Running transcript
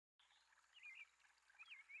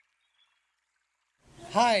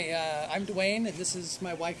Hi, I'm Dwayne, and this is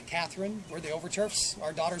my wife, Catherine. We're the Overturfs.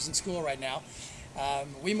 Our daughter's in school right now.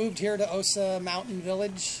 We moved here to Osa Mountain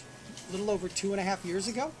Village a little over 2.5 years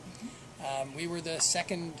ago. We were the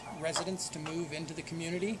second residents to move into the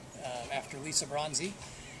community after Lisa Bronzy,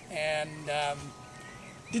 and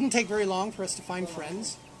didn't take very long for us to find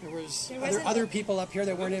friends. There was other people up here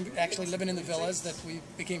that weren't actually living in the villas that we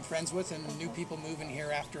became friends with, and new people moving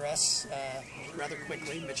here after us rather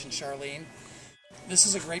quickly, Mitch and Charlene. This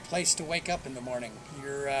is a great place to wake up in the morning.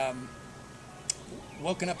 You're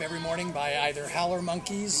woken up every morning by either howler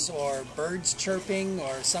monkeys or birds chirping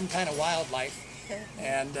or some kind of wildlife.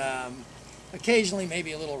 And occasionally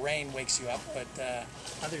maybe a little rain wakes you up, but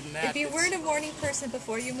other than that... If you weren't a morning person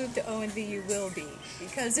before you moved to ONV, you will be,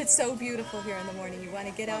 because it's so beautiful here in the morning. You want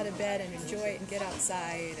to get out of bed and enjoy it and get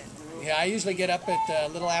outside. And... Yeah, I usually get up at a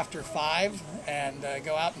little after 5 and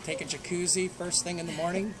go out and take a jacuzzi first thing in the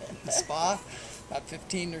morning, the spa. About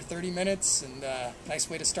 15 or 30 minutes, and nice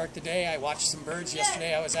way to start the day. I watched some birds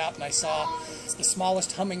yesterday. I was out and I saw the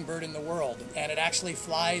smallest hummingbird in the world, and it actually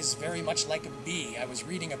flies very much like a bee. I was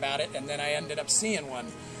reading about it, and then I ended up seeing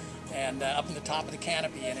one, and up in the top of the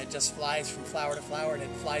canopy, and it just flies from flower to flower, and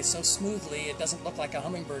it flies so smoothly it doesn't look like a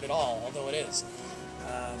hummingbird at all, although it is.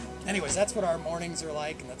 Anyways, that's what our mornings are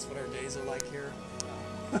like, and that's what our days are like here.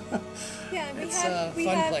 Yeah, it's a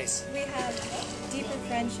fun place. We have deeper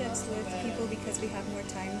friendships with people because we have more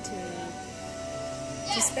time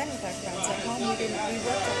to spend with our friends. At home, we work all the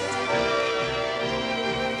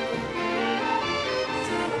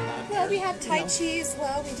time. Well, we have Tai Chi as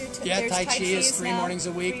well. We do. Yeah, Tai Chi is 3 now, mornings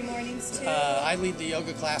a week. 3 mornings too. I lead the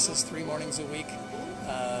yoga classes 3 mornings a week.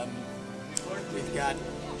 We've got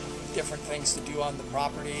different things to do on the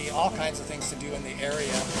property, all kinds of things to do in the area.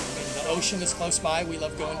 I mean, the ocean is close by. We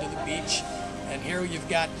love going to the beach, and here you've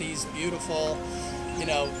got these beautiful,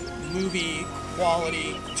 movie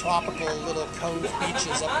quality tropical little cove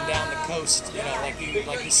beaches up and down the coast.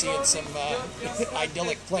 Like you see in some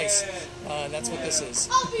idyllic place. That's what this is.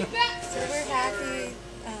 So we're happy.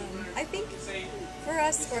 I think for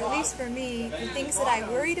us, or at least for me, the things that I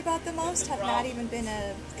worried about the most have not even been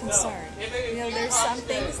a concern. There's some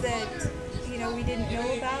things that, we didn't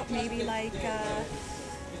know about, maybe like,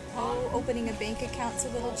 opening a bank account's a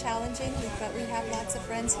little challenging, but we have lots of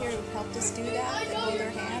friends here who've helped us do that, that hold our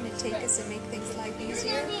hand and take us and make things life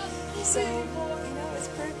easier. So, it's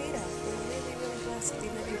pura vida. We're really, really blessed to be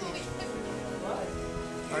living here.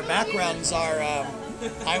 Our backgrounds are,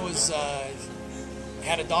 I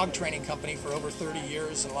had a dog training company for over 30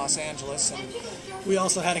 years in Los Angeles, and we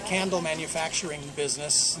also had a candle manufacturing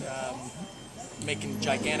business, making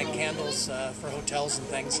gigantic candles for hotels and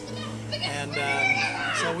things. And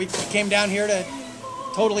so we came down here to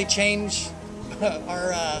totally change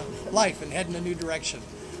our life and head in a new direction,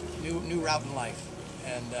 new route in life,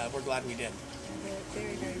 and we're glad we did. We're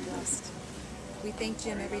very, very blessed. We thank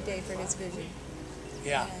Jim every day for his vision.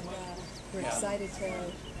 Yeah. And we're excited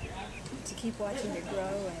to keep watching it grow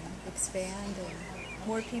and expand, and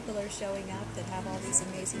more people are showing up that have all these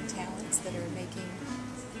amazing talents that are making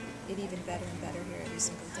it even better and better here every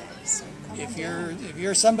single day. So if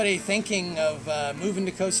you're somebody thinking of moving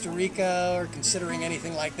to Costa Rica or considering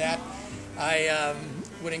anything like that, I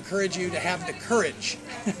would encourage you to have the courage,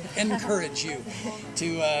 encourage you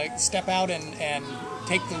to step out and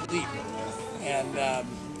take the leap, and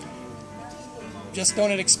just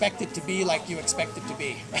don't expect it to be like you expect it to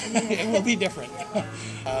be. It will be different.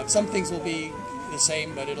 Some things will be the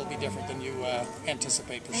same, but it'll be different than you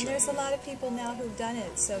anticipate for sure. And there's a lot of people now who've done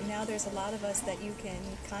it, so now there's a lot of us that you can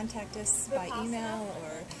contact us by email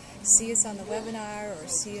or see us on the webinar or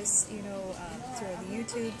see us, through the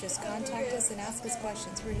YouTube. Just contact us and ask us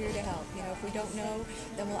questions. We're here to help. If we don't know,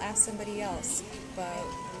 then we'll ask somebody else. But,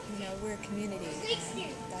 we're a community,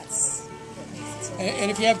 and that's what makes it so nice.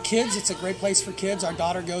 And if you have kids, it's a great place for kids. Our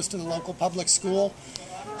daughter goes to the local public school.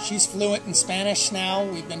 She's fluent in Spanish now.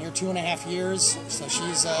 We've been here 2.5 years, so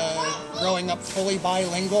she's growing up fully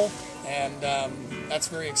bilingual, and that's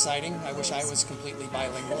very exciting. I wish I was completely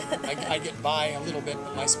bilingual. I get by a little bit,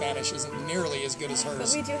 but my Spanish isn't nearly as good as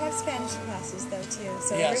hers. But we do have Spanish classes, though, too.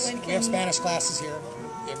 So yes, everyone can... we have Spanish classes here.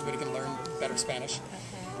 Everybody can learn better Spanish.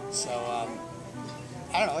 So,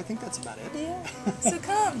 I don't know, I think that's about it. Yeah. So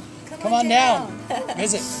come on down.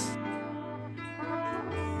 Visit.